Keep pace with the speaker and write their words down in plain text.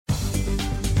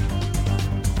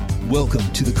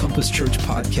Welcome to the Compass Church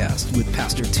Podcast with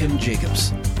Pastor Tim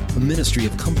Jacobs, a ministry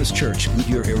of Compass Church,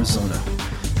 Goodyear, Arizona.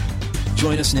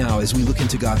 Join us now as we look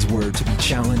into God's Word to be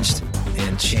challenged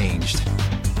and changed.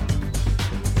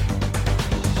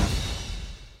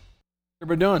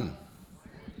 Everybody doing?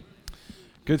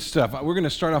 Good stuff. We're going to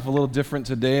start off a little different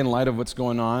today in light of what's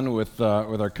going on with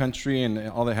our country and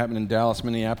all that happened in Dallas,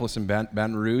 Minneapolis, and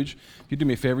Baton Rouge. If you do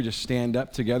me a favor, just stand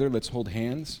up together. Let's hold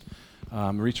hands.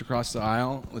 Reach across the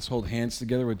aisle. Let's hold hands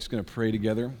together. We're just going to pray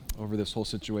together over this whole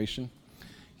situation.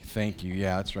 Thank you.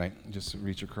 Yeah, that's right. Just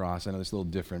reach across. I know it's a little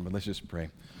different, but let's just pray.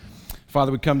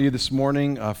 Father, we come to you this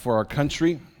morning for our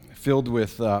country, filled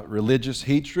with religious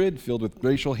hatred, filled with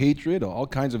racial hatred, all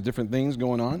kinds of different things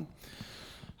going on.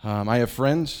 I have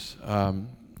friends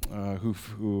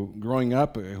who growing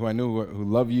up, who I know who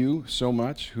love you so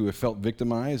much, who have felt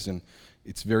victimized, and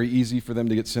it's very easy for them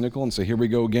to get cynical and say, here we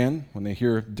go again, when they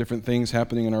hear different things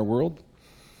happening in our world.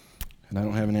 And I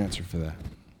don't have an answer for that.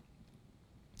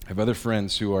 I have other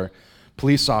friends who are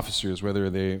police officers,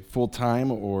 whether they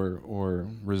full-time or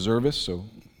reservists, so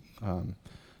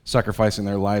sacrificing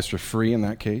their lives for free in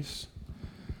that case.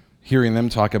 Hearing them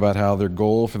talk about how their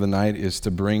goal for the night is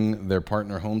to bring their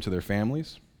partner home to their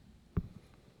families.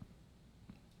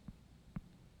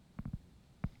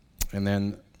 And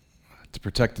then to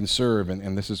protect and serve,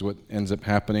 and this is what ends up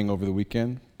happening over the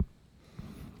weekend.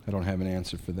 I don't have an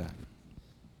answer for that.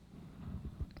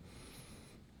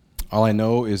 All I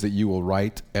know is that you will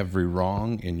right every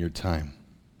wrong in your time.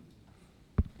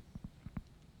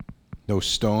 No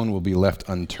stone will be left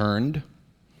unturned.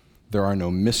 There are no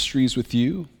mysteries with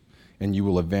you, and you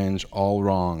will avenge all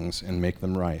wrongs and make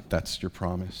them right. That's your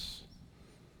promise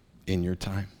in your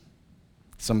time.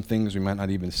 Some things we might not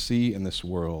even see in this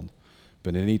world,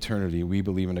 but in eternity, we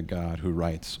believe in a God who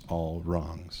rights all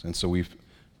wrongs. And so we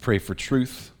pray for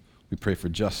truth, we pray for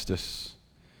justice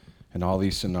in all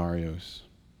these scenarios.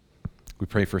 We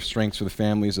pray for strength for the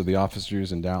families of the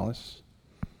officers in Dallas.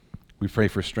 We pray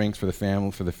for strength for the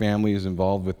families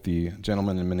involved with the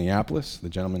gentleman in Minneapolis, the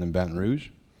gentleman in Baton Rouge.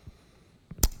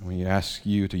 And we ask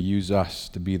you to use us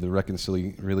to be the reconciliating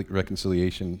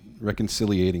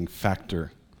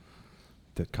factor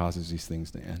that causes these things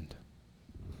to end.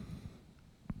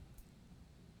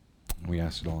 We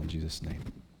ask it all in Jesus' name.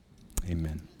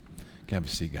 Amen. You can have a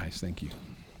seat, guys. Thank you.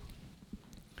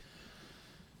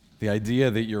 The idea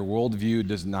that your worldview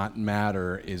does not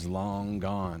matter is long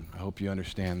gone. I hope you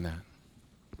understand that.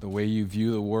 The way you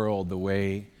view the world, the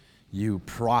way you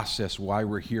process why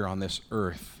we're here on this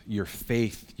earth, your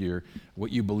faith,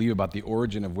 what you believe about the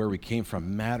origin of where we came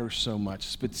from matters so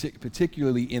much,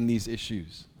 particularly in these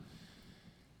issues.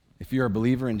 If you're a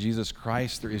believer in Jesus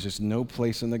Christ, there is just no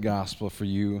place in the gospel for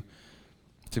you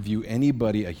to view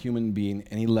anybody, a human being,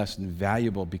 any less than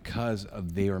valuable because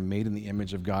they are made in the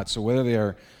image of God. So whether they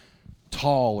are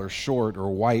tall or short or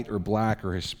white or black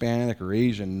or Hispanic or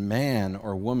Asian, man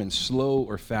or woman, slow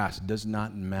or fast, does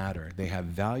not matter. They have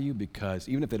value because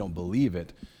even if they don't believe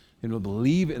it, they don't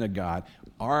believe in a God.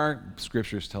 Our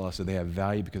scriptures tell us that they have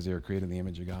value because they were created in the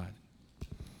image of God.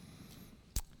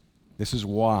 This is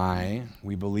why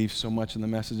we believe so much in the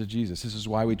message of Jesus. This is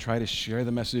why we try to share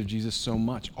the message of Jesus so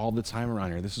much all the time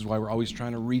around here. This is why we're always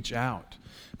trying to reach out,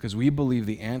 because we believe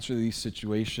the answer to these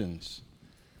situations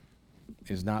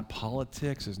is not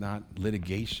politics, is not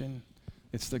litigation.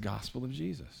 It's the gospel of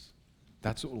Jesus.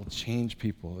 That's what will change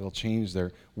people. It'll change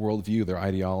their worldview, their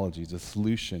ideologies. The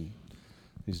solution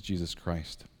is Jesus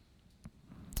Christ.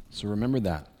 So remember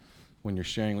that when you're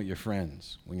sharing with your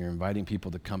friends, when you're inviting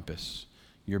people to Compass,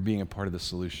 you're being a part of the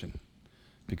solution.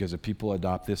 Because if people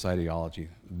adopt this ideology,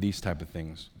 these type of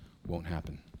things won't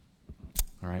happen.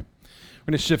 All right? We're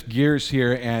going to shift gears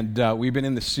here, and we've been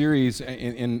in the series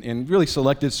in really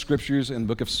selected scriptures in the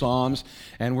book of Psalms,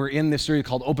 and we're in this series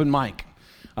called Open Mic.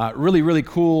 Really, really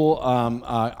cool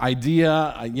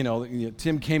idea.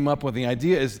 Tim came up with the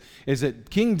idea is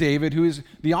that King David, who is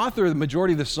the author of the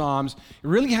majority of the Psalms,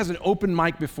 really has an open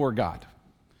mic before God.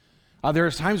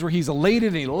 There's times where he's elated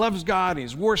and he loves God, and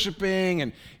he's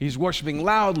worshiping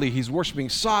loudly, he's worshiping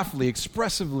softly,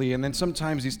 expressively, and then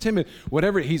sometimes he's timid,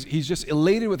 whatever. He's just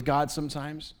elated with God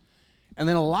sometimes. And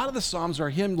then a lot of the Psalms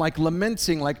are him like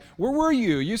lamenting, like, where were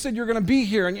you? You said you're going to be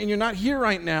here, and you're not here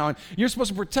right now, and you're supposed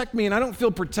to protect me, and I don't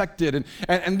feel protected.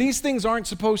 And these things aren't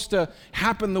supposed to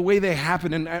happen the way they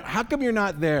happen, and how come you're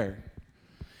not there?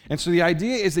 And so the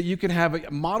idea is that you can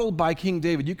have, modeled by King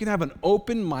David, you can have an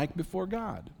open mic before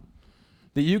God.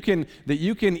 That you can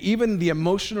even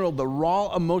the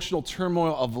raw emotional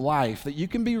turmoil of life, that you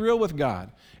can be real with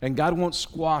God, and God won't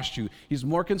squash you. He's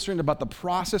more concerned about the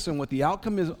process and what the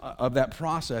outcome is of that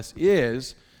process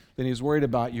is than he's worried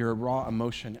about your raw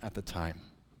emotion at the time.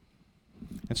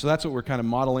 And so that's what we're kind of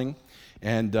modeling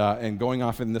and going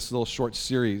off in this little short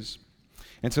series.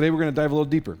 And today we're going to dive a little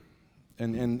deeper.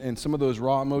 And some of those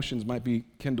raw emotions might be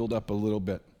kindled up a little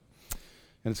bit.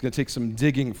 And it's going to take some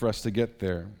digging for us to get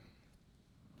there.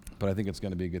 But I think it's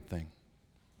going to be a good thing.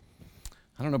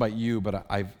 I don't know about you, but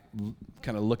I've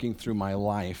kind of looking through my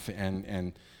life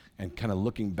and kind of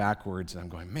looking backwards, and I'm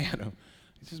going, man,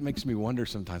 it just makes me wonder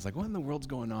sometimes, like, what in the world's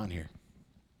going on here?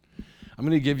 I'm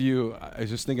going to give you, I was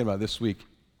just thinking about this week,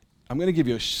 I'm going to give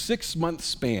you a 6-month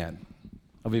span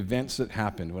of events that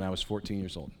happened when I was 14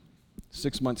 years old.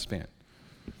 6-month span.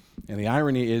 And the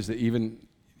irony is that even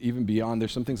beyond,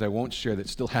 there's some things I won't share that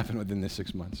still happened within this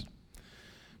 6 months.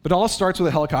 But it all starts with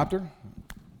a helicopter.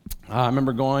 I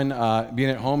remember being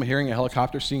at home, hearing a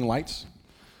helicopter, seeing lights.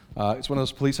 It's one of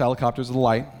those police helicopters with a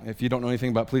light. If you don't know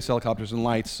anything about police helicopters and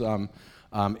lights,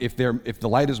 if the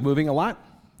light is moving a lot,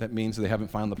 that means they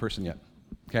haven't found the person yet.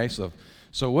 Okay,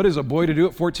 so what is a boy to do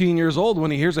at 14 years old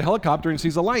when he hears a helicopter and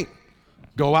sees a light?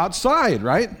 Go outside,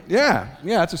 right? Yeah,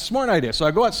 it's a smart idea. So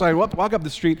I go outside, walk up the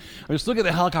street, I just look at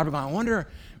the helicopter going, I wonder,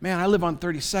 man, I live on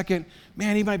 32nd.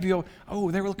 Man, he might be,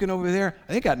 they're looking over there.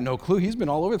 They got no clue. He's been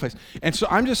all over the place. And so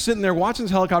I'm just sitting there watching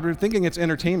this helicopter thinking it's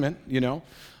entertainment, you know.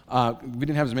 We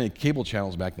didn't have as many cable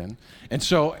channels back then. And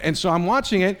so I'm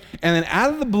watching it, and then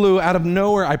out of the blue, out of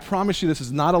nowhere, I promise you this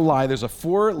is not a lie, there's a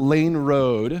 4-lane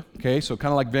road, okay, so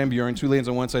kind of like Van Buren, 2 lanes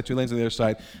on one side, 2 lanes on the other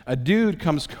side. A dude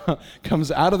comes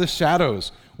out of the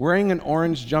shadows wearing an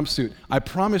orange jumpsuit. I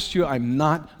promise you I'm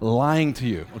not lying to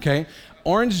you, okay?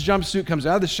 Orange jumpsuit comes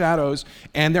out of the shadows,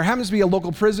 and there happens to be a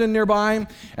local prison nearby,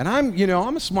 and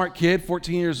I'm a smart kid,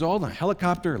 14 years old, a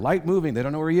helicopter, light moving, they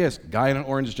don't know where he is, guy in an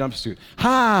orange jumpsuit.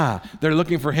 They're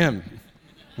looking for him,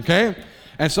 okay?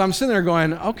 And so I'm sitting there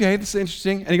going, okay, this is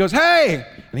interesting, and he goes, hey,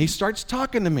 and he starts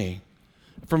talking to me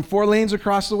from 4 lanes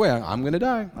across the way. I'm going to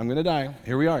die,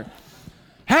 here we are.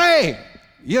 Hey,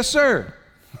 yes, sir,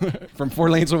 from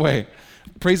 4 lanes away.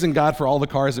 Praising God for all the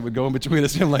cars that would go in between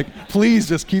us. I'm like, please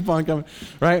just keep on coming,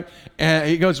 right? And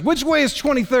he goes, which way is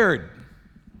 23rd?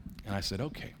 And I said,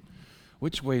 okay,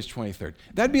 which way is 23rd?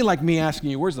 That'd be like me asking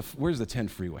you, where's the 10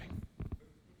 freeway?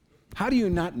 How do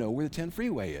you not know where the 10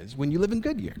 freeway is when you live in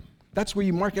Goodyear? That's where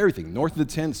you mark everything, north of the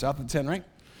 10, south of the 10, right?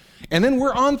 And then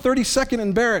we're on 32nd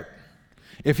and Barrett.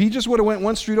 If he just would have went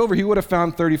one street over, he would have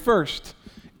found 31st,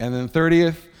 and then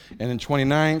 30th, and then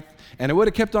 29th, and it would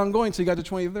have kept on going until he got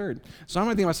to 23rd. So I'm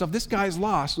thinking to myself, this guy's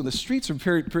lost. Well, the streets are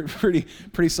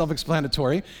pretty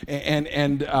self-explanatory,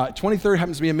 and 23rd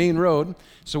happens to be a main road.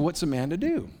 So what's a man to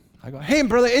do? I go, hey,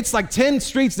 brother, it's like 10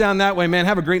 streets down that way, man.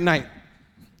 Have a great night.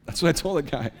 That's what I told the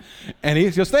guy. And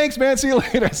he goes, thanks, man. See you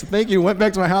later. I said, thank you. Went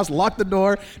back to my house, locked the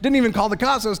door. Didn't even call the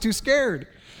cops. I was too scared.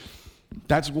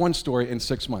 That's one story in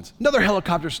 6 months. Another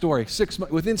helicopter story,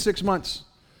 within 6 months.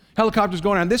 Helicopter's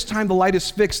going on. This time the light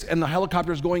is fixed and the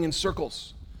helicopter's going in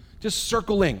circles, just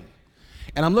circling.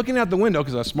 And I'm looking out the window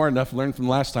because I was smart enough to learn from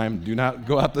last time, do not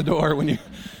go out the door when you,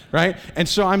 right? And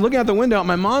so I'm looking out the window and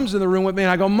my mom's in the room with me and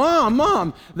I go,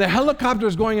 Mom, the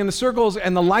helicopter's going in the circles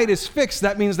and the light is fixed.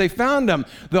 That means they found him.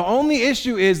 The only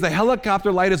issue is the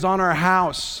helicopter light is on our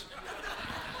house.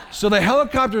 So the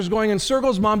helicopter's going in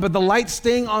circles, Mom, but the light's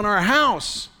staying on our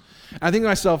house. And I think to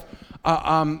myself,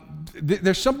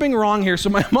 there's something wrong here. So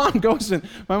my mom goes in.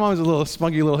 My mom is a little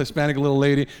spunky, little Hispanic little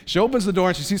lady. She opens the door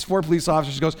and she sees 4 police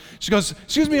officers. She goes,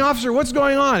 excuse me, officer, what's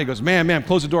going on? He goes, ma'am,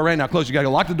 close the door right now. Close. You got to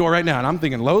lock the door right now. And I'm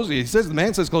thinking, the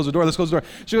man says close the door. Let's close the door.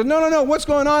 She goes, no. What's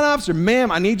going on, officer? Ma'am,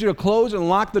 I need you to close and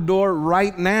lock the door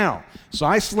right now. So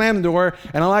I slam the door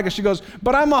and I like it. She goes,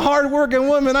 but I'm a hardworking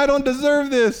woman. I don't deserve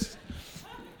this.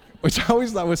 Which I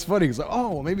always thought was funny. It's like,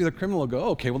 well, maybe the criminal will go,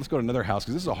 okay, well, let's go to another house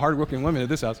because this is a hardworking woman at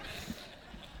this house.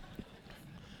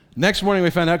 Next morning, we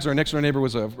found out because our next door neighbor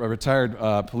was a retired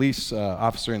police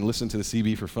officer and listened to the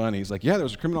CB for fun. He's like, yeah, there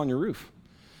was a criminal on your roof.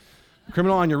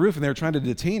 And they were trying to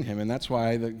detain him, and that's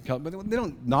why but they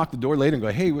don't knock the door later and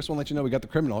go, hey, we just want to let you know we got the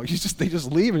criminal. They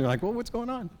just leave, and you're like, well, what's going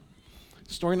on?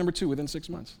 Story number 2, within 6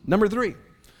 months. Number 3,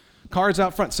 cars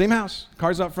out front, same house.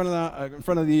 Cars out front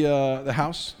of the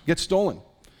house get stolen,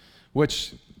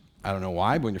 which I don't know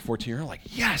why, but when you're 14, you're like,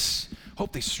 yes,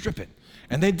 hope they strip it.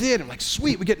 And they did. I'm like,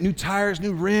 sweet, we get new tires,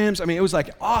 new rims. I mean, it was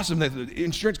like awesome. The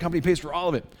insurance company pays for all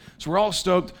of it. So we're all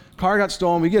stoked. Car got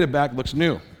stolen. We get it back. Looks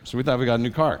new. So we thought we got a new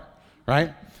car,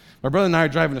 right? My brother and I are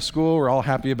driving to school. We're all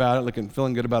happy about it,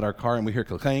 feeling good about our car. And we hear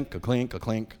ka-clink, ka-clink,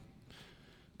 ka-clink,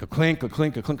 ka-clink,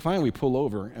 ka-clink, ka-clink. Finally, we pull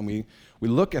over, and we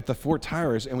look at the 4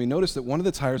 tires, and we notice that one of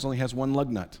the tires only has 1 lug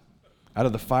nut out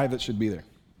of the 5 that should be there.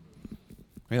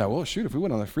 We thought, well, shoot, if we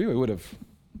went on the freeway, it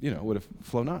would have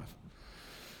flown off.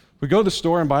 We go to the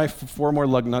store and buy 4 more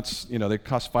lug nuts. They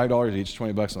cost $5 each,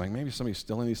 $20. I'm like, maybe somebody's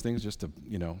stealing these things just to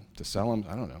sell them.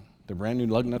 I don't know. They're brand new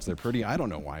lug nuts. They're pretty. I don't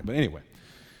know why. But anyway.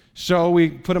 So we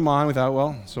put them on. We thought,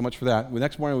 well, so much for that. The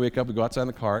next morning we wake up, we go outside in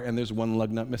the car, and there's 1 lug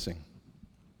nut missing.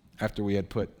 After we had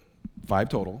put 5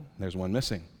 total, there's 1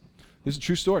 missing. This is a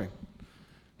true story.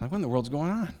 I'm like, what in the world's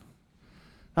going on?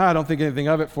 I don't think anything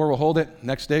of it. 4 will hold it.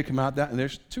 Next day, come out, and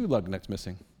there's 2 lug nuts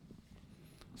missing.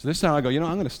 So this time I go, I'm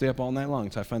going to stay up all night long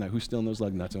until I find out who's stealing those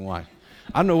lug nuts and why.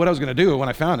 I don't know what I was going to do when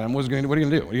I found them. What are you going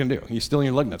to do? What are you going to do? You stealing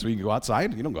your lug nuts? Well, you can go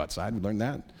outside? You don't go outside. We learned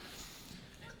that.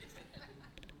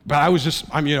 But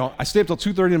I stay up till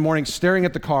 2:30 in the morning staring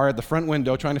at the car at the front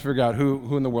window trying to figure out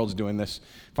who in the world's doing this.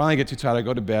 Finally I get too tired. I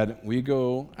go to bed. We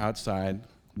go outside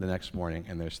the next morning,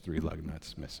 and there's 3 lug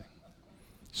nuts missing.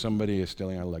 Somebody is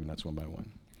stealing our lug nuts one by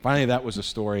one. Finally, that was a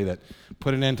story that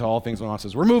put an end to all things when mom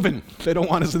says, we're moving. They don't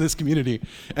want us in this community.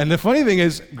 And the funny thing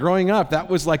is, growing up, that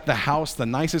was like the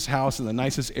nicest house in the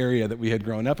nicest area that we had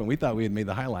grown up in. We thought we had made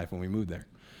the high life when we moved there.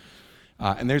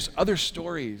 And there's other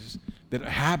stories that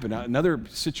happened. Another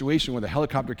situation where the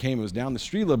helicopter came, it was down the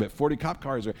street a little bit, 40 cop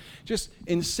cars, or just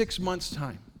in 6 months'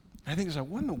 time. I think it's like,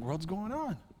 what in the world's going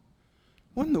on?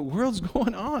 What in the world's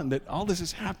going on that all this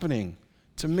is happening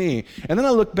to me? And then I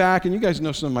look back, and you guys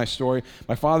know some of my story.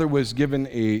 My father was given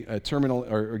a terminal,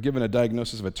 or given a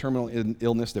diagnosis of a terminal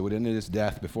illness that would end in his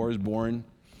death before he was born.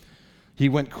 He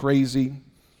went crazy,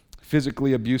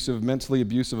 physically abusive, mentally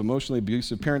abusive, emotionally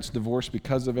abusive. Parents divorced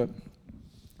because of it.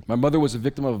 My mother was a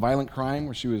victim of a violent crime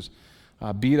where she was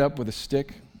beat up with a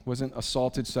stick, wasn't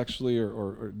assaulted sexually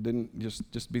or didn't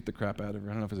just beat the crap out of her.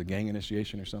 I don't know if it was a gang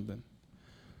initiation or something.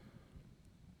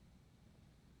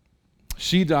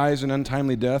 She dies an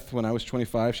untimely death when I was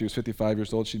 25. She was 55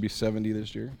 years old. She'd be 70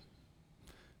 this year,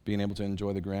 being able to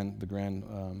enjoy the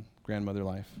grandmother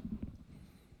life.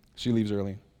 She leaves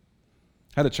early.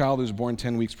 Had a child who was born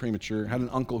 10 weeks premature. Had an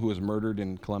uncle who was murdered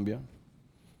in Colombia.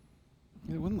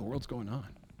 What in the world's going on?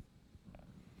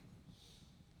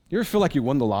 You ever feel like you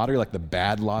won the lottery, like the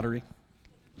bad lottery?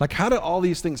 Like, how did all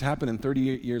these things happen in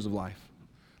 38 years of life?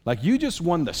 Like, you just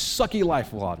won the sucky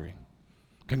life lottery.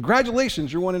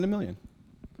 Congratulations, you're 1 in a million.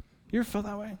 You ever felt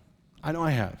that way? I know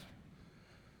I have.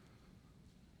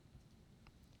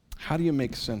 How do you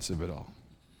make sense of it all?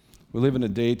 We live in a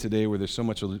day today where there's so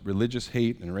much religious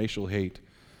hate and racial hate,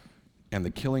 and the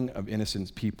killing of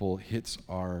innocent people hits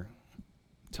our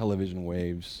television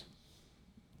waves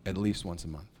at least once a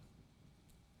month.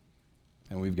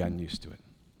 And we've gotten used to it.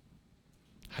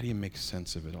 How do you make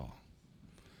sense of it all?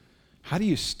 How do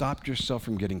you stop yourself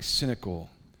from getting cynical,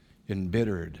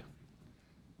 embittered,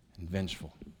 and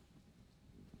vengeful?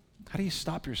 How do you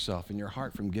stop yourself in your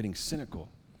heart from getting cynical,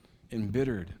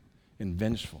 embittered, and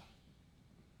vengeful?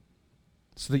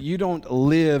 So that you don't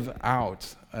live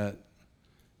out a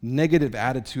negative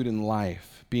attitude in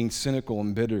life, being cynical,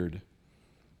 embittered,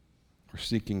 or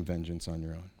seeking vengeance on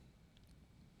your own.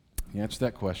 The answer to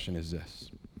that question is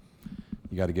this.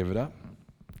 You got to give it up,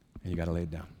 and you got to lay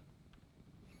it down.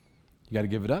 You got to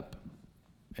give it up,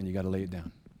 and you got to lay it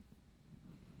down.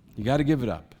 You got to give it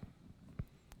up,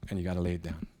 and you got to lay it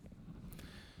down.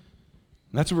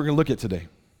 And that's what we're going to look at today.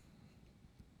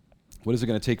 What is it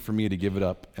going to take for me to give it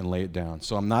up and lay it down?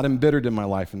 So I'm not embittered in my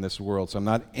life in this world. So I'm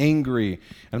not angry,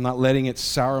 and I'm not letting it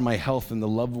sour my health and the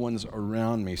loved ones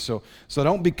around me. So I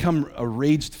don't become a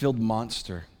rage-filled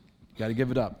monster. You got to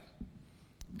give it up,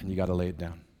 and you got to lay it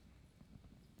down.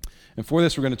 And for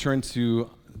this, we're going to turn to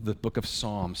the book of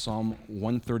Psalms, Psalm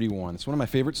 131. It's one of my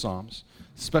favorite Psalms,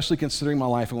 especially considering my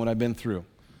life and what I've been through.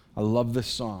 I love this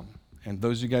Psalm. And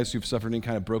those of you guys who've suffered any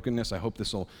kind of brokenness, I hope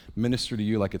this will minister to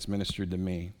you like it's ministered to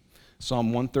me. Psalm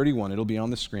 131, it'll be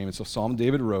on the screen. It's a psalm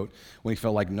David wrote when he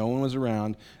felt like no one was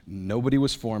around, nobody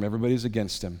was for him, everybody's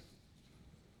against him,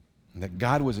 and that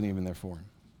God wasn't even there for him.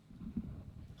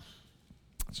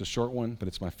 It's a short one, but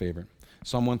it's my favorite.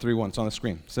 Psalm 131, it's on the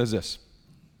screen. It says this: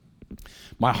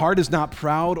 My heart is not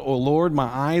proud, O Lord, my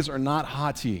eyes are not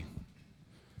haughty.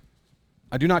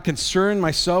 I do not concern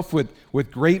myself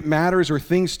with great matters or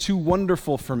things too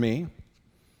wonderful for me.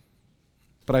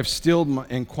 But I've stilled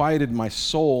and quieted my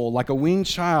soul like a weaned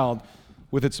child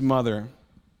with its mother.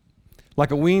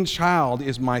 Like a weaned child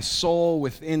is my soul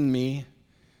within me.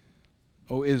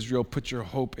 O Israel, put your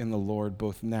hope in the Lord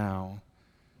both now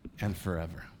and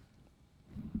forever.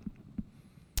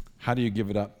 How do you give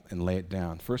it up and lay it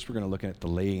down? First, we're going to look at the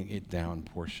laying it down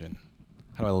portion.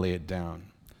 How do I lay it down?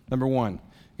 Number one,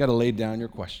 you got to lay down your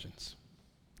questions.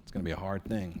 It's going to be a hard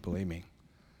thing, believe me.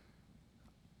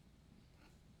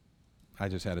 I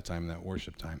just had a time in that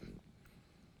worship time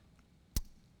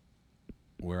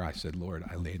where I said, Lord,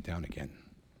 I lay it down again.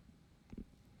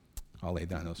 I'll lay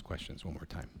down those questions one more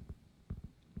time.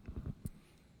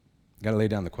 Got to lay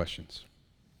down the questions.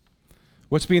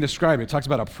 What's being described? It talks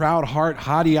about a proud heart,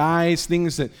 haughty eyes,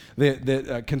 things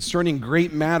that concerning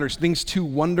great matters, things too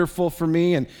wonderful for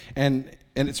me, and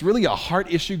it's really a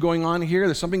heart issue going on here.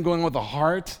 There's something going on with the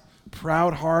heart,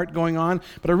 proud heart going on.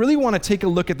 But I really want to take a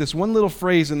look at this one little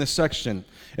phrase in this section.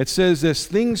 It says this,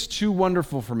 things too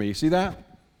wonderful for me. You see that?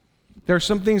 There are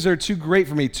some things that are too great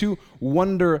for me, too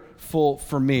wonderful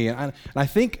for me. And I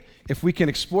think if we can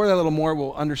explore that a little more,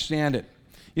 we'll understand it.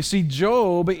 You see,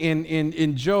 Job,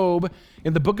 in Job,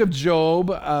 in the book of Job,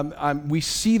 we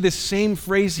see this same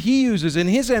phrase he uses in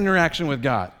his interaction with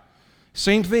God.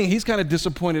 Same thing. He's kind of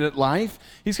disappointed at life.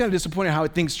 He's kind of disappointed how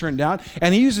things turned out.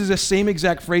 And he uses the same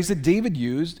exact phrase that David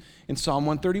used in Psalm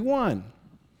 131.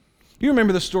 You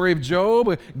remember the story of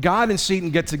Job? God and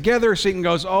Satan get together. Satan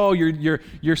goes, oh,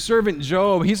 your servant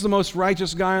Job, he's the most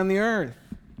righteous guy on the earth.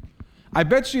 I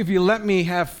bet you if you let me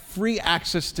have free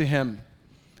access to him,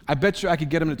 I bet you I could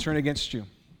get him to turn against you.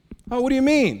 Oh, what do you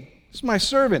mean? It's my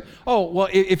servant. Oh, well,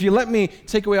 if you let me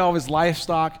take away all of his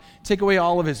livestock, take away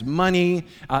all of his money,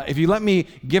 if you let me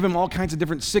give him all kinds of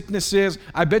different sicknesses,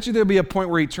 I bet you there'll be a point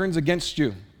where he turns against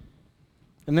you.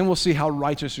 And then we'll see how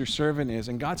righteous your servant is.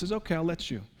 And God says, okay, I'll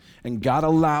let you. And God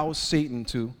allows Satan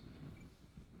to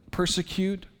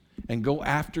persecute and go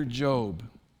after Job,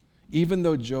 even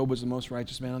though Job was the most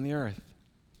righteous man on the earth.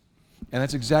 And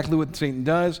that's exactly what Satan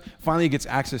does. Finally, he gets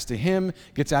access to him,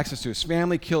 gets access to his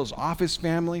family, kills off his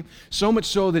family. So much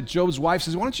so that Job's wife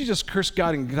says, why don't you just curse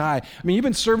God and die? I mean, you've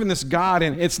been serving this God,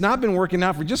 and it's not been working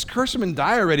out for you. Just curse him and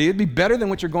die already. It'd be better than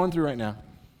what you're going through right now.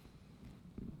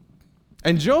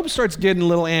 And Job starts getting a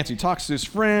little antsy. He talks to his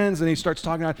friends, and he starts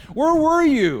talking about, where were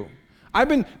you?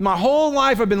 My whole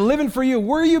life I've been living for you.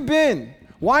 Where have you been?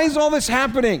 Why is all this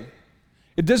happening?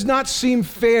 It does not seem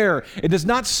fair. It does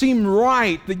not seem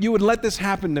right that you would let this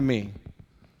happen to me.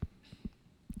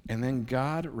 And then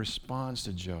God responds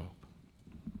to Job.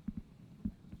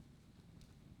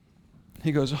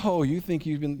 He goes, oh, you think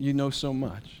you know so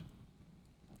much.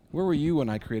 Where were you when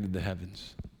I created the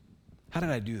heavens? How did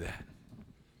I do that?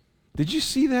 Did you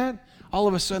see that? All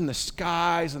of a sudden, the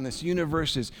skies and this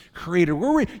universe is created.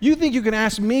 You think you can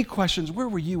ask me questions? Where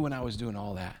were you when I was doing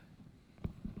all that?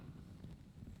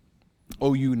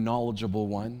 Oh, you knowledgeable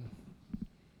one.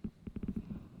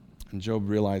 And Job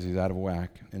realizes he's out of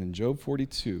whack. And in Job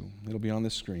 42, it'll be on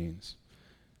the screens,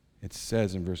 it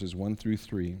says in verses 1 through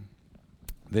 3,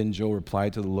 then Job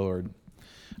replied to the Lord,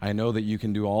 I know that you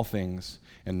can do all things,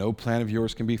 and no plan of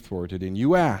yours can be thwarted. And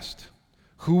you asked,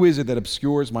 who is it that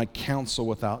obscures my counsel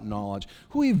without knowledge?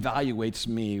 Who evaluates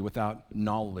me without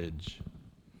knowledge?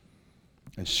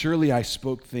 And surely I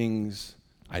spoke things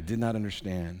I did not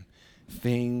understand,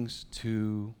 things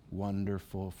too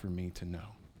wonderful for me to know.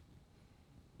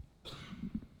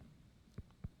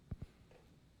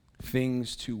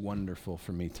 Things too wonderful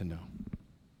for me to know.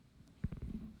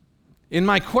 In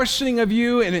my questioning of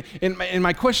you, and in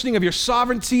my questioning of your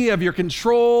sovereignty, of your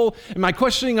control, in my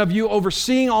questioning of you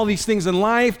overseeing all these things in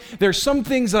life, there's some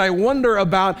things that I wonder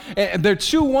about. They're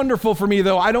too wonderful for me,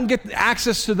 though. I don't get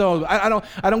access to those. I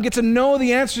don't get to know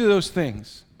the answer to those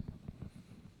things.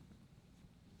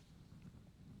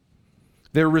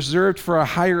 They're reserved for a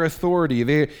higher authority.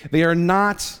 They are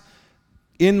not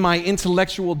in my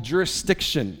intellectual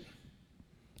jurisdiction.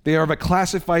 They are of a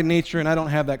classified nature, and I don't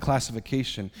have that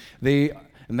classification.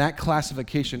 And that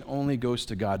classification only goes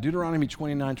to God. Deuteronomy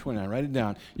 29:29, write it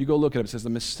down. You go look it up. It says,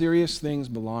 the mysterious things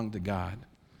belong to God.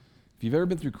 If you've ever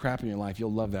been through crap in your life,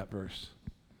 you'll love that verse.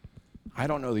 I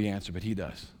don't know the answer, but he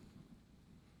does.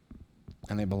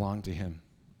 And they belong to him.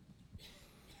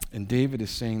 And David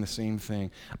is saying the same thing.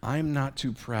 I'm not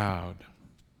too proud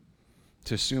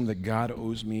to assume that God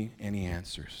owes me any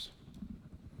answers.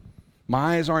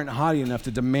 My eyes aren't haughty enough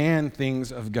to demand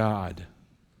things of God.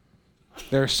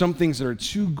 There are some things that are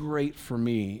too great for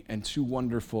me and too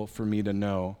wonderful for me to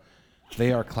know.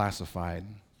 They are classified,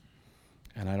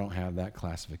 and I don't have that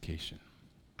classification.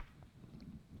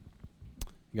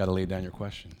 You got to lay down your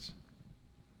questions.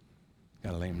 You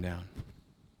got to lay them down.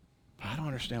 I don't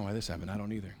understand why this happened. I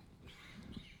don't either.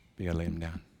 But you got to lay them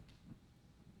down.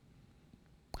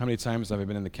 How many times have I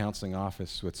been in the counseling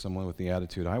office with someone with the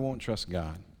attitude, I won't trust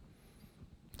God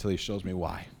until he shows me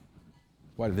why.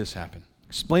 Why did this happen?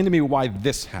 Explain to me why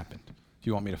this happened if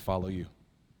you want me to follow you.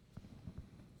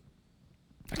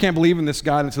 I can't believe in this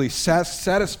God until he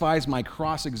satisfies my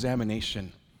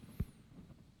cross-examination.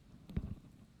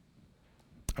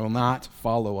 I will not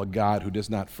follow a God who does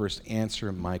not first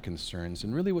answer my concerns.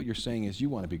 And really what you're saying is you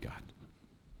want to be God.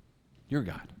 You're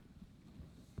God.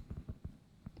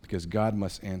 Because God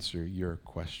must answer your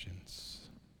questions.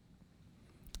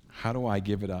 How do I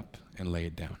give it up and lay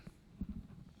it down?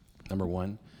 Number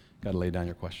one, got to lay down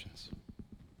your questions.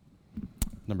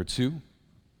 Number two,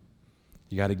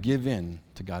 you got to give in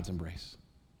to God's embrace.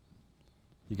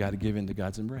 You got to give in to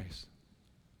God's embrace.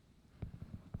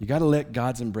 You got to let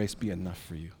God's embrace be enough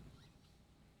for you.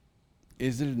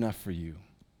 Is it enough for you,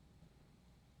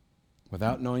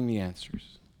 without knowing the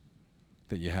answers,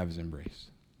 that you have his embrace?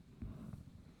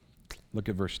 Look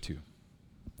at verse 2.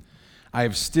 I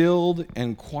have stilled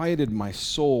and quieted my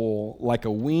soul like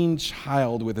a weaned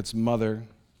child with its mother.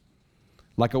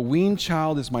 Like a weaned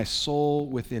child is my soul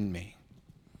within me.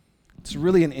 It's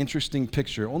really an interesting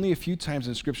picture. Only a few times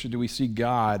in Scripture do we see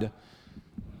God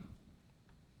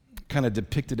kind of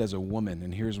depicted as a woman,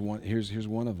 and here's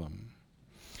one of them.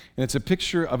 And it's a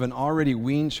picture of an already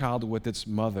weaned child with its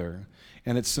mother,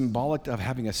 and it's symbolic of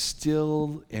having a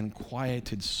still and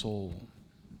quieted soul.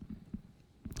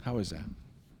 How is that?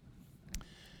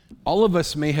 All of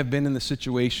us may have been in the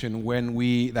situation when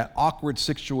that awkward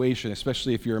situation,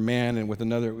 especially if you're a man and with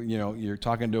another, you're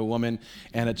talking to a woman,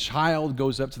 and a child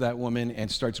goes up to that woman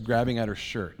and starts grabbing at her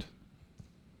shirt.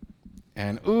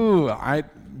 And,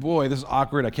 boy, this is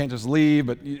awkward. I can't just leave,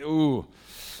 but, ooh.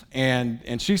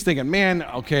 And she's thinking, man,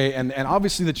 okay. And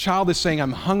obviously the child is saying,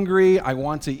 I'm hungry. I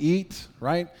want to eat,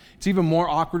 right? It's even more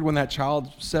awkward when that child's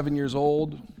 7 years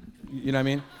old. You know what I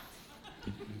mean?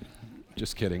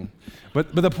 Just kidding.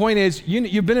 But the point is,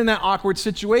 you've been in that awkward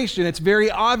situation. It's very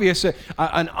obvious.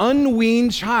 An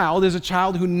unweaned child is a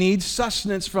child who needs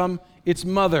sustenance from its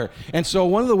mother. And so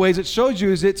one of the ways it shows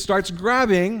you is it starts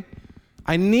grabbing,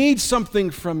 I need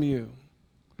something from you.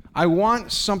 I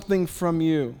want something from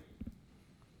you.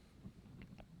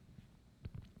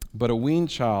 But a weaned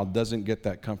child doesn't get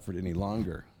that comfort any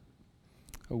longer.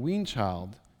 A weaned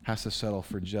child has to settle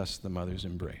for just the mother's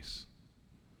embrace.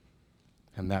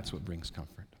 And that's what brings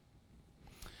comfort.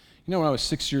 When I was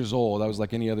 6 years old, I was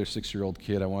like any other 6-year-old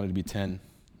kid. I wanted to be 10,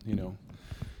 And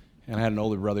I had an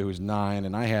older brother who was 9,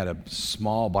 and I had a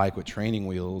small bike with training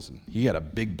wheels, and he had a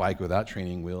big bike without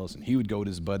training wheels, and he would go with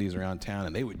his buddies around town,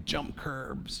 and they would jump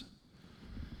curbs.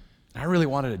 And I really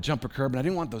wanted to jump a curb, and I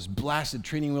didn't want those blasted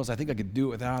training wheels. I think I could do it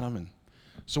without them. And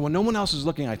so when no one else was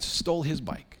looking, I stole his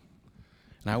bike.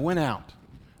 And I went out.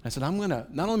 I said, not only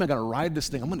am I going to ride this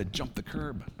thing, I'm going to jump the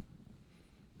curb.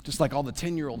 Just like all the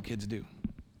 10-year-old kids do.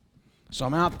 So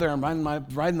I'm out there, I'm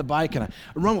riding the bike, and I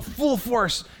run with full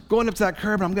force going up to that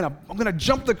curb, and I'm gonna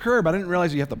jump the curb. I didn't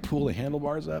realize you have to pull the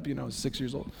handlebars up, I was 6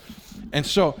 years old. And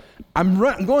so I'm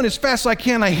going as fast as I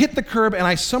can. I hit the curb, and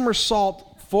I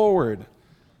somersault forward.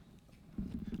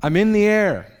 I'm in the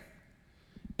air,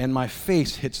 and my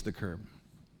face hits the curb.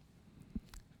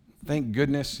 Thank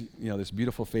goodness, this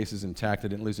beautiful face is intact. I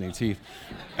didn't lose any teeth.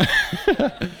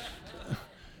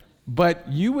 But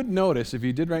you would notice, if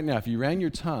you did right now, if you ran your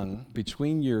tongue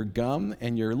between your gum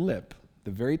and your lip,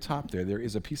 the very top there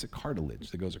is a piece of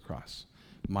cartilage that goes across.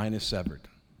 Mine is severed.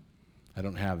 I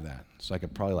don't have that. So I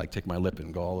could probably take my lip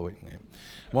and go all the way.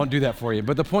 Won't do that for you.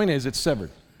 But the point is, it's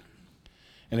severed.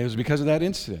 And it was because of that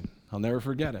incident. I'll never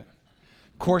forget it.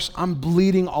 Of course, I'm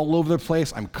bleeding all over the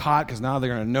place. I'm caught because now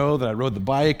they're going to know that I rode the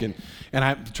bike. And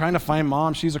I'm trying to find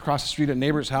Mom. She's across the street at a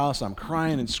neighbor's house. I'm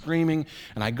crying and screaming.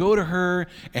 And I go to her,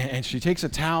 and she takes a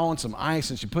towel and some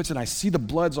ice, and she puts it, and I see the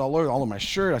bloods all over my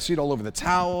shirt. I see it all over the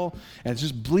towel. And it's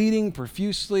just bleeding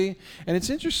profusely. And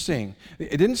it's interesting.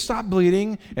 It didn't stop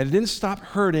bleeding, and it didn't stop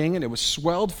hurting, and it was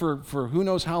swelled for who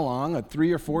knows how long,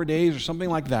 3 or 4 days or something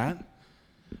like that.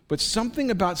 But something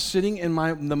about sitting in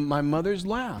my mother's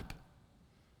lap.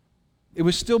 It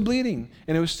was still bleeding,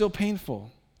 and it was still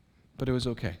painful, but it was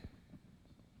okay.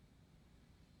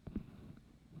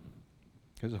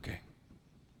 It was okay.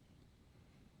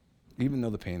 Even though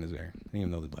the pain is there, and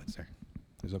even though the blood's there,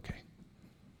 it was okay.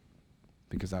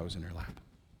 Because I was in her lap.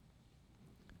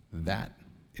 That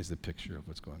is the picture of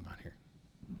what's going on here.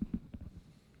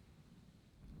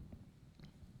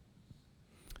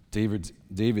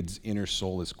 David's inner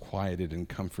soul is quieted and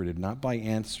comforted, not by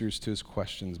answers to his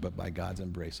questions, but by God's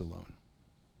embrace alone.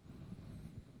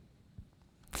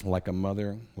 Like a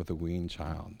mother with a weaned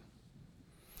child.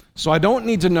 So I don't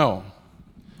need to know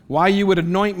why you would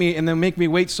anoint me and then make me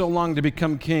wait so long to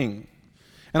become king.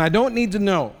 And I don't need to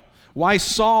know why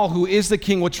Saul, who is the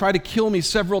king, would try to kill me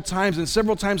several times, and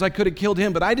several times I could have killed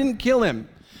him, but I didn't kill him.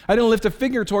 I didn't lift a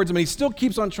finger towards him, and he still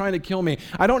keeps on trying to kill me.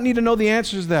 I don't need to know the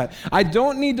answers to that. I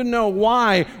don't need to know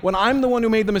why, when I'm the one who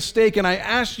made the mistake and I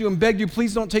asked you and begged you,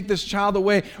 please don't take this child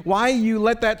away, why you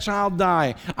let that child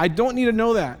die. I don't need to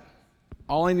know that.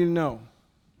 All I need to know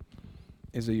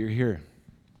is that you're here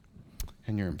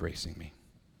and you're embracing me.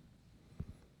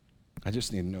 I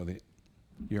just need to know that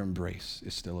your embrace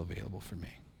is still available for me.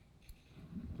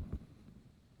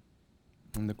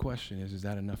 And the question is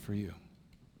that enough for you?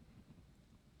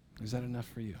 Is that enough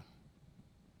for you?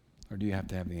 Or do you have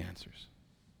to have the answers?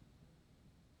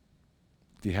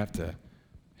 Do you have to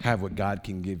have what God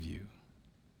can give you,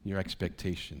 your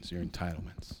expectations, your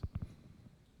entitlements?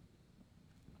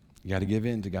 You got to give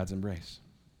in to God's embrace.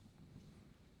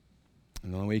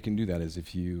 And the only way you can do that is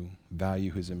if you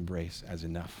value his embrace as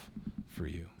enough for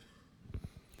you.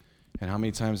 And how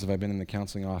many times have I been in the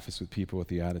counseling office with people with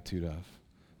the attitude of,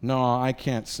 no, I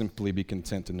can't simply be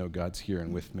content to know God's here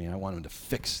and with me. I want him to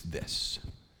fix this.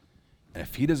 And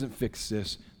if he doesn't fix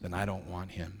this, then I don't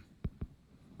want him.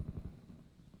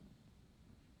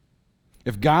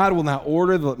 If God will not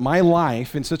order my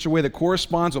life in such a way that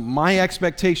corresponds with my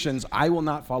expectations, I will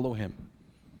not follow him.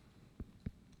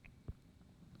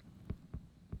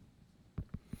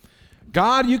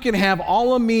 God, you can have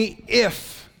all of me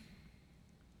if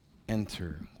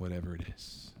enter whatever it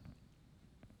is.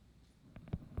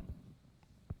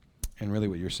 And really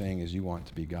what you're saying is you want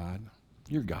to be God.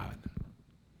 You're God.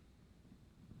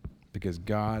 Because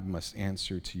God must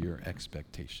answer to your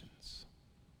expectations.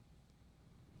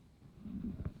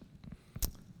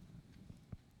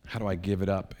 How do I give it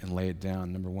up and lay it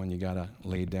down? Number one, you got to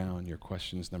lay down your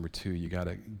questions. Number two, you got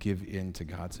to give in to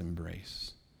God's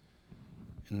embrace.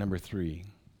 And number three,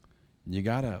 you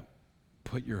got to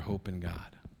put your hope in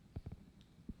God.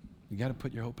 You got to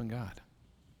put your hope in God.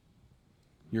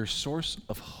 Your source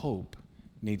of hope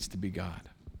needs to be God.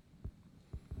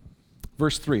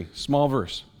 Verse 3, small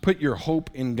verse. Put your hope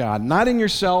in God. Not in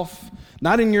yourself,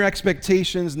 not in your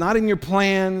expectations, not in your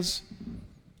plans,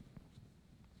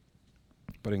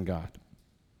 but in God.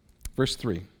 Verse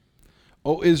 3,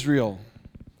 O Israel,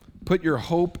 put your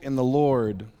hope in the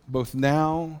Lord, both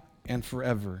now and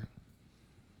forever.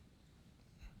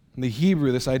 In the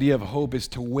Hebrew, this idea of hope is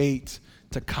to wait,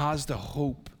 to cause the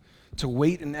hope, to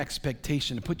wait in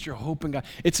expectation, to put your hope in God.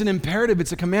 It's an imperative,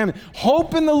 it's a commandment.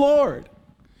 Hope in the Lord.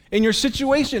 In your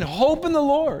situation, hope in the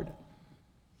Lord.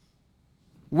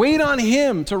 Wait on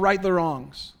him to right the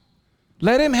wrongs.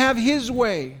 Let him have his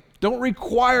way. Don't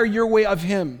require your way of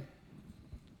him.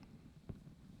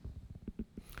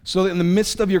 So that in the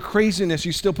midst of your craziness,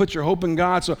 you still put your hope in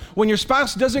God. So when your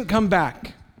spouse doesn't come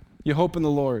back, you hope in the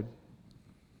Lord.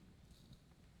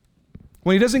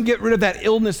 When he doesn't get rid of that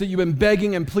illness that you've been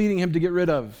begging and pleading him to get rid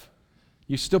of,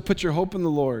 you still put your hope in the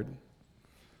Lord.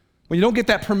 When you don't get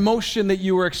that promotion that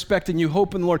you were expecting, you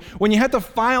hope in the Lord. When you had to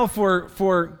file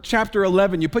for chapter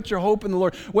 11, you put your hope in the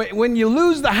Lord. When you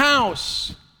lose the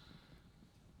house,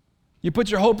 you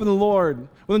put your hope in the Lord.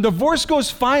 When the divorce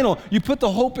goes final, you put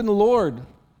the hope in the Lord.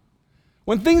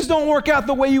 When things don't work out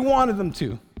the way you wanted them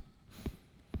to.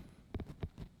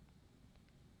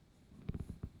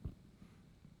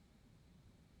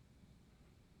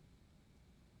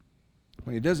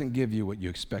 When he doesn't give you what you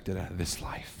expected out of this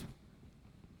life.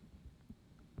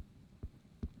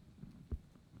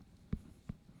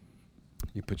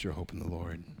 You put your hope in the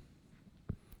Lord.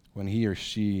 When he or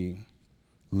she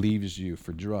leaves you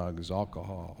for drugs,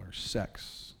 alcohol, or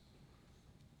sex,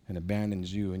 and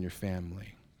abandons you and your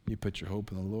family, you put your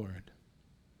hope in the Lord.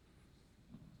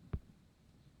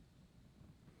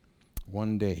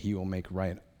 One day he will make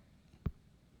right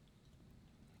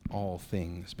all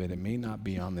things, but it may not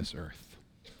be on this earth.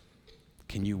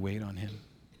 Can you wait on him?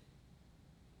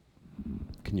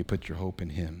 Can you put your hope in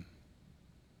him?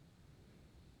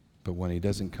 But when he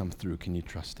doesn't come through, can you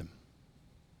trust him?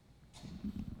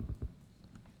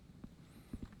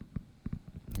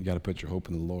 You got to put your hope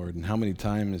in the Lord. And how many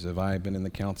times have I been in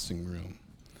the counseling room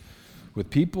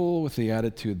with people with the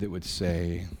attitude that would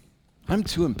say, I'm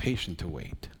too impatient to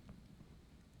wait.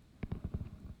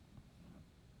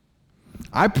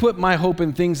 I put my hope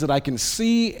in things that I can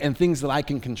see and things that I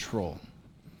can control.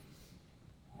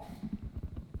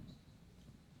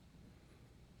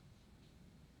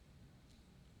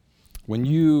 When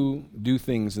you do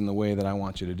things in the way that I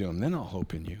want you to do them, then I'll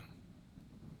hope in you.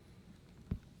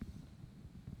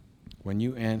 When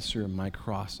you answer my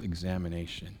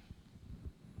cross-examination,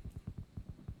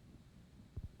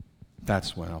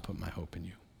 that's when I'll put my hope in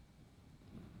you.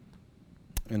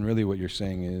 And really what you're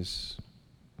saying is,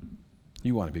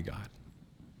 you want to be God.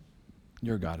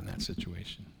 You're God in that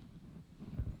situation.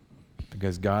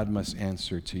 Because God must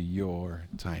answer to your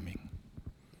timing.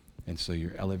 And so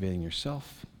you're elevating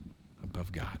yourself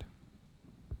above God.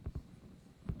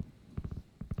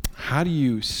 How do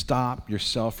you stop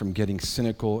yourself from getting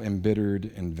cynical,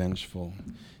 embittered, and vengeful?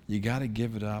 You got to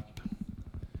give it up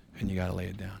and you got to lay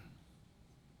it down.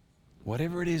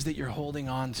 Whatever it is that you're holding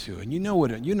on to, and you know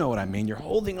what I mean, you're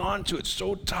holding on to it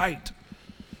so tight.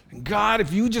 And God,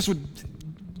 if you just would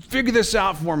figure this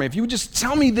out for me, if you would just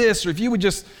tell me this, or if you would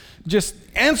just just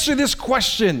answer this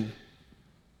question,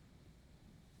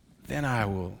 then I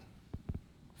will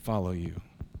follow you.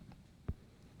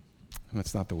 And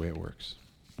that's not the way it works.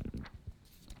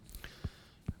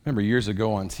 Remember years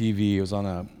ago on TV, it was on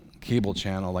a cable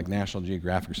channel like National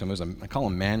Geographic or something. I call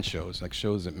them man shows, like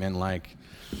shows that men like.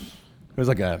 It was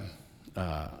like a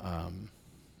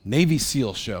Navy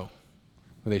SEAL show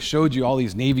where they showed you all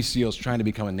these Navy SEALs trying to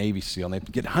become a Navy SEAL, and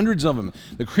they'd get hundreds of them.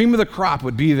 The cream of the crop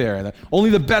would be there, and only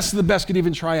the best of the best could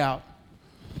even try out.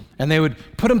 And they would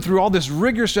put them through all this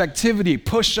rigorous activity,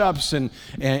 push-ups, and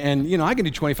I can do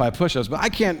 25 push-ups, but I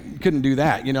couldn't do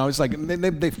that. It's like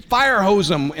they fire hose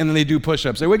them, and then they do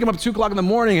push-ups. They wake them up at 2 o'clock in the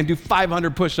morning and do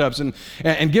 500 push-ups, and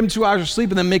give them 2 hours of sleep,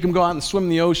 and then make them go out and swim in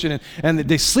the ocean, and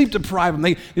they sleep deprive them.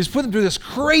 They just put them through this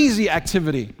crazy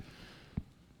activity.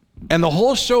 And the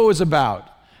whole show is about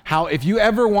how if you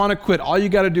ever want to quit, all you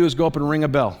got to do is go up and ring a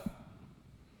bell.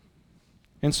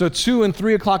 And so 2 and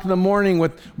 3 o'clock in the morning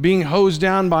with being hosed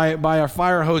down by our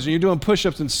fire hose, and you're doing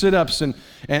push-ups and sit-ups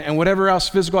and whatever else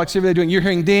physical activity they're doing, you're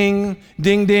hearing ding,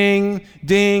 ding, ding,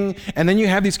 ding, and then you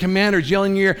have these commanders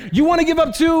yelling in your ear, you want to give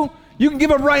up too? You can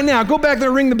give up right now. Go back there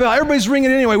and ring the bell. Everybody's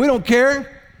ringing it anyway. We don't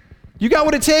care. You got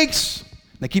what it takes.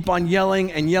 They keep on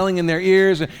yelling and yelling in their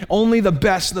ears, and only the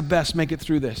best make it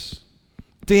through this.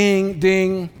 Ding,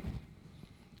 ding.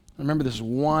 I remember this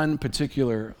one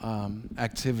particular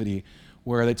activity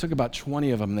where they took about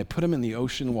 20 of them and they put them in the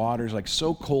ocean waters, like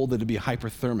so cold that it'd be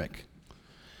hyperthermic.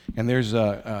 And there's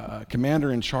a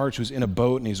commander in charge who's in a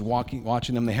boat and he's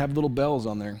watching them. They have little bells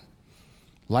on there,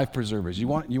 life preservers. You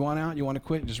want out? You want to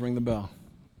quit? Just ring the bell.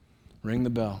 Ring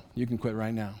the bell. You can quit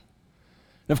right now.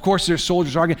 And of course, there's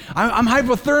soldiers arguing. I'm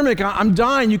hypothermic. I'm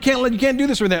dying. You can't do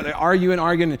this or that. They arguing.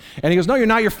 And he goes, no, you're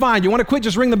not. You're fine. You want to quit?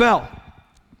 Just ring the bell.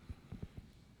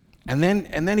 And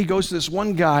then he goes to this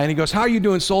one guy and he goes, how are you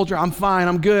doing, soldier? I'm fine.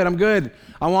 I'm good.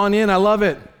 I want in. I love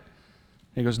it. And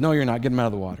he goes, no, you're not. Get him out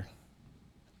of the water.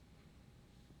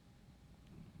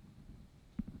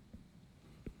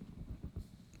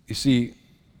 You see,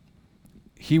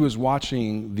 he was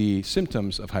watching the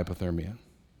symptoms of hypothermia.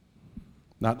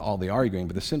 Not all the arguing,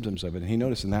 but the symptoms of it. And he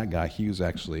noticed in that guy, he was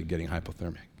actually getting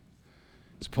hypothermic.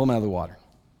 So pull him out of the water.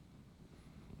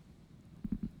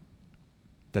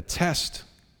 The test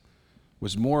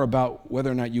was more about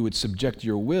whether or not you would subject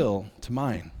your will to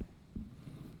mine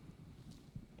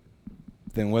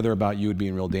than whether about you would be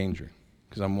in real danger,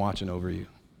 because I'm watching over you.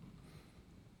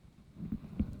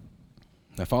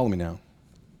 Now follow me now.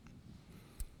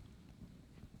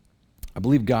 I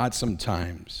believe God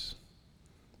sometimes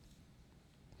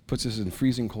puts us in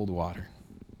freezing cold water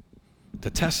to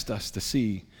test us to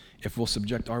see if we'll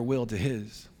subject our will to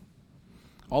His,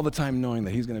 all the time knowing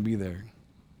that He's going to be there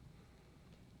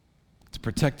to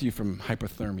protect you from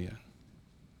hypothermia.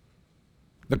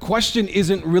 The question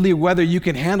isn't really whether you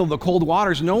can handle the cold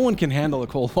waters. No one can handle the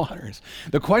cold waters.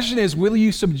 The question is, will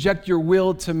you subject your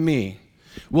will to me?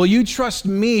 Will you trust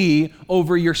me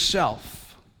over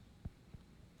yourself?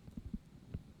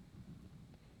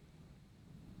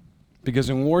 Because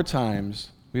in war times,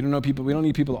 we don't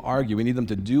need people to argue. We need them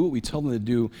to do what we tell them to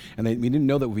do, and we need to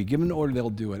know that if we give them an order, they'll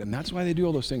do it. And that's why they do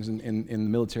all those things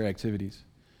in military activities.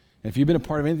 And if you've been a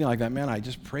part of anything like that, man, I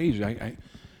just praise you.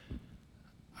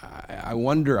 I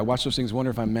wonder, I watch those things, wonder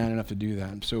if I'm man enough to do that.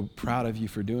 I'm so proud of you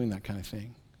for doing that kind of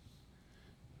thing.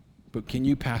 But can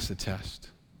you pass the test?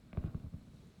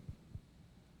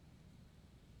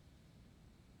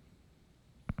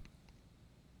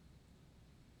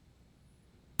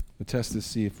 The test is to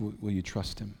see if will you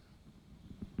trust Him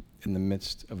in the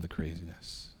midst of the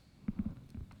craziness.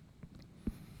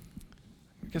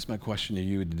 I guess my question to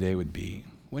you today would be,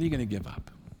 when are you going to give up?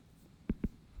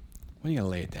 When are you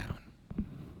going to lay it down?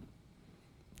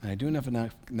 And I do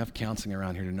enough counseling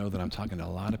around here to know that I'm talking to a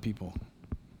lot of people.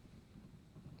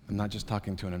 I'm not just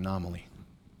talking to an anomaly.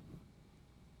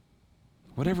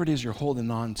 Whatever it is you're holding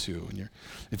on to, and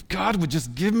if God would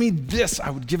just give me this, I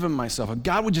would give Him myself. If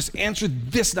God would just answer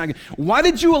this, why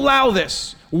did you allow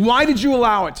this? Why did you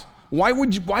allow it?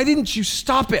 Why didn't you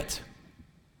stop it?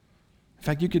 In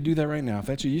fact, you could do that right now. If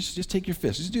that's you, just take your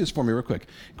fist. Just do this for me real quick.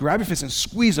 Grab your fist and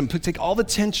squeeze them. Take all the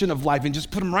tension of life and just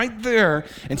put them right there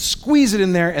and squeeze it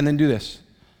in there and then do this.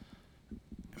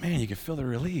 Man, you can feel the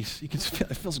release. You can feel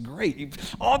it feels great.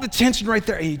 All the tension right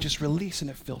there, and you just release,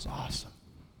 and it feels awesome.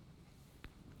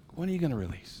 When are you going to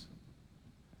release?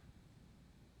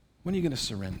 When are you going to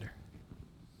surrender?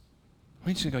 When are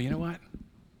you just going to go, you know what?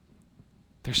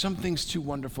 There's some things too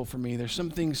wonderful for me. There's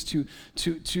some things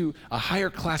to a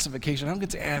higher classification. I don't get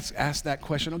to ask that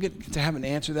question. I don't get to have an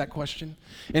answer to that question.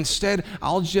 Instead,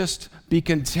 I'll just be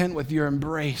content with your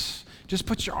embrace. Just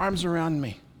put your arms around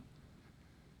me.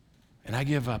 And I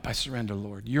give up. I surrender,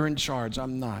 Lord. You're in charge.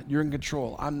 I'm not. You're in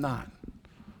control. I'm not.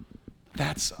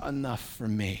 That's enough for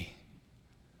me.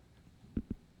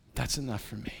 That's enough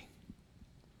for me.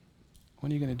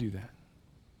 When are you going to do that?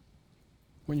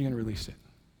 When are you going to release it?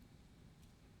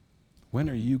 When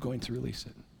are you going to release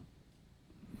it?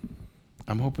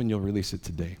 I'm hoping you'll release it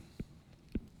today.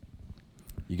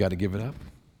 You got to give it up,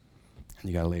 and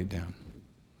you got to lay it down.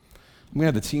 I'm going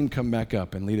to have the team come back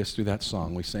up and lead us through that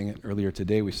song. We sang it earlier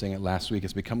today. We sang it last week.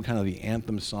 It's become kind of the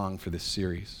anthem song for this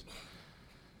series.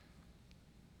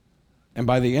 And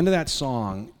by the end of that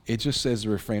song, it just says the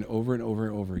refrain over and over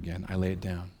and over again. I lay it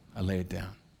down. I lay it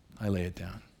down. I lay it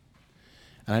down.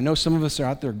 And I know some of us are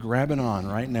out there grabbing on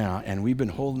right now, and we've been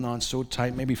holding on so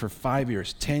tight, maybe for 5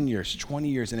 years, 10 years, 20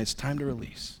 years, and it's time to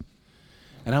release.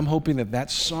 And I'm hoping that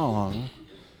that song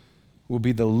will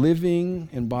be the living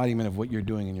embodiment of what you're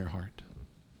doing in your heart.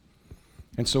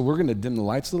 And so we're going to dim the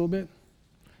lights a little bit.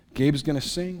 Gabe's going to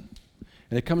sing.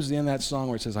 And it comes to the end of that song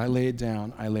where it says, I lay it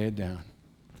down, I lay it down.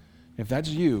 If that's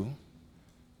you,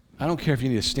 I don't care if you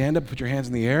need to stand up, put your hands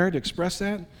in the air to express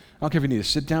that. I don't care if you need to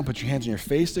sit down, put your hands in your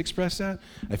face to express that.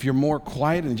 If you're more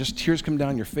quiet and just tears come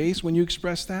down your face when you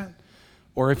express that.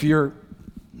 Or if you're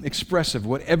expressive,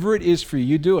 whatever it is for you,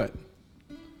 you do it.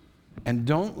 And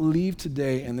don't leave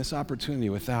today and this opportunity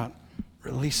without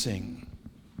releasing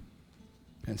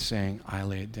and saying, I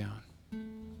lay it down.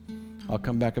 I'll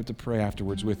come back up to pray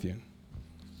afterwards with you.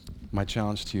 My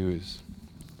challenge to you is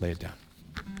lay it down.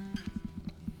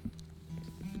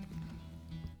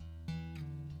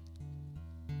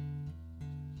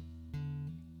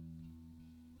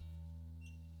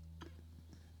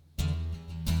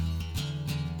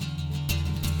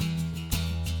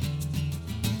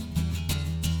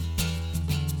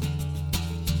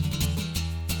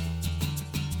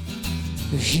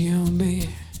 Heal me,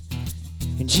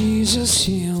 Jesus,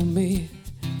 heal me.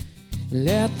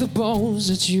 Let the bones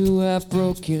that you have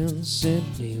broken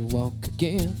simply walk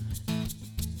again.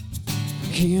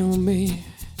 Heal me,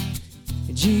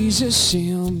 Jesus,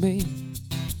 heal me.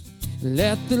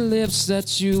 Let the lips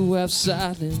that you have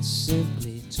silenced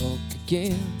simply talk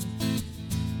again.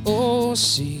 Oh,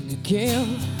 sing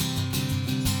again.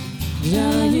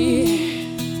 Lie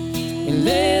and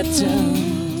lay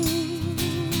down.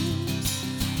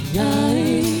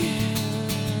 Lie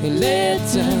and lay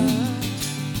down.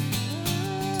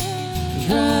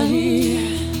 Lie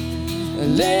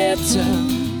and lay down.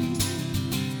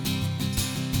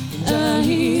 Lie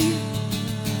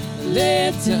and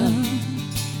lay down.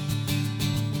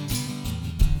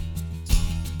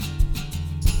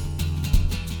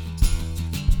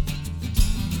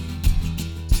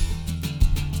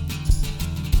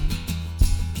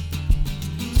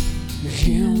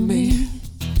 Heal me,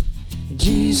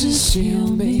 Jesus, heal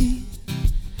me.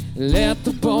 Let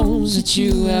the bones that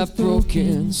you have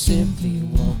broken simply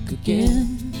walk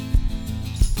again.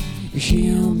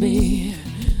 Heal me,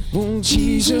 oh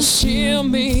Jesus, heal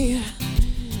me.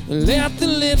 Let the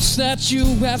lips that you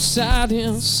have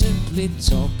silenced simply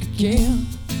talk again.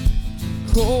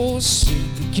 Oh,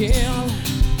 sing again.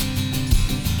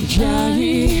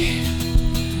 Lie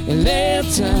and lay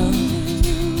down.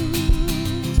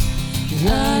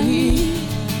 Lie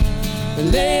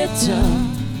and lay down.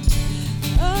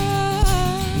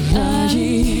 Lie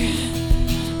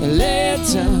and lay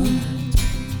down.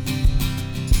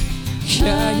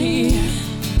 Lie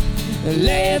and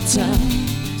lay down.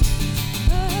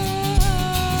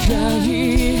 Lie,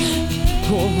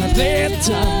 oh, I lay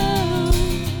down.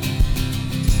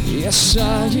 Yes, I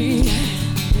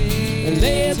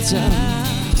lay down.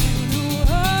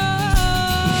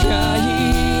 Lie,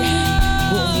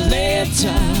 oh, lay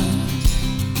down.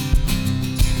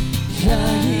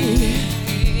 Lie,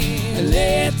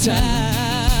 lay it down.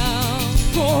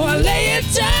 Oh, I lay it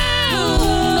down.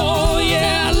 Oh,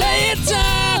 yeah, I lay it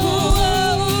down.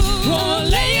 Oh, I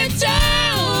lay it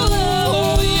down.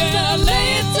 Oh, yeah, I lay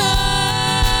it down.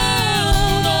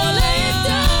 Oh, I lay it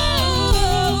down.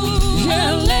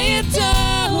 Yeah, I lay it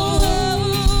down.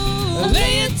 I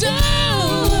lay it down.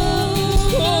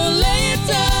 Oh, I lay it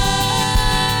down.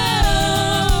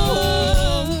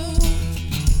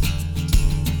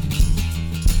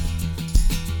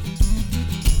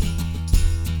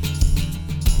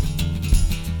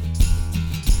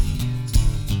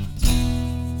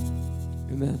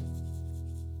 Amen.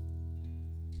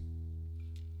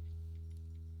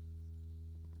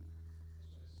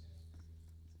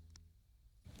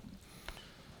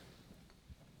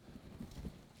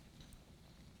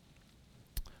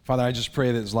 Father, I just pray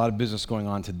that there's a lot of business going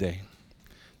on today.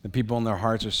 The people in their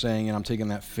hearts are saying, and I'm taking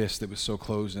that fist that was so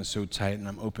closed and so tight, and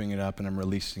I'm opening it up, and I'm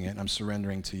releasing it, and I'm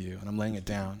surrendering to you, and I'm laying it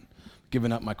down.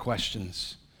 giving up my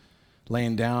questions,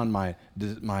 laying down my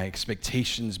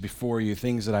expectations before you,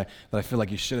 things that I feel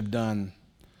like you should have done,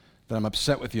 that I'm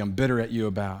upset with you, I'm bitter at you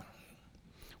about.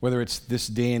 Whether it's this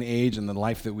day and age and the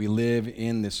life that we live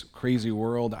in, this crazy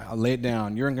world, I lay it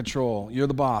down. You're in control. You're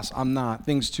the boss. I'm not.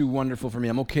 Things too wonderful for me.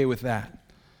 I'm okay with that.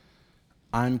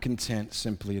 I'm content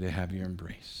simply to have your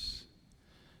embrace.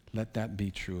 Let that be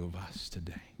true of us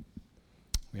today.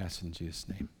 We ask in Jesus'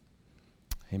 name.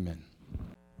 Amen.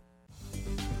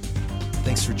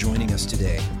 Thanks for joining us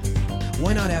today.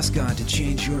 Why not ask God to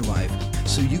change your life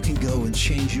so you can go and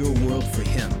change your world for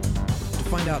Him?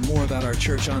 To find out more about our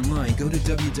church online, go to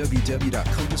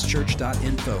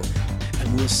www.compasschurch.info,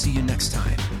 and we'll see you next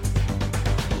time.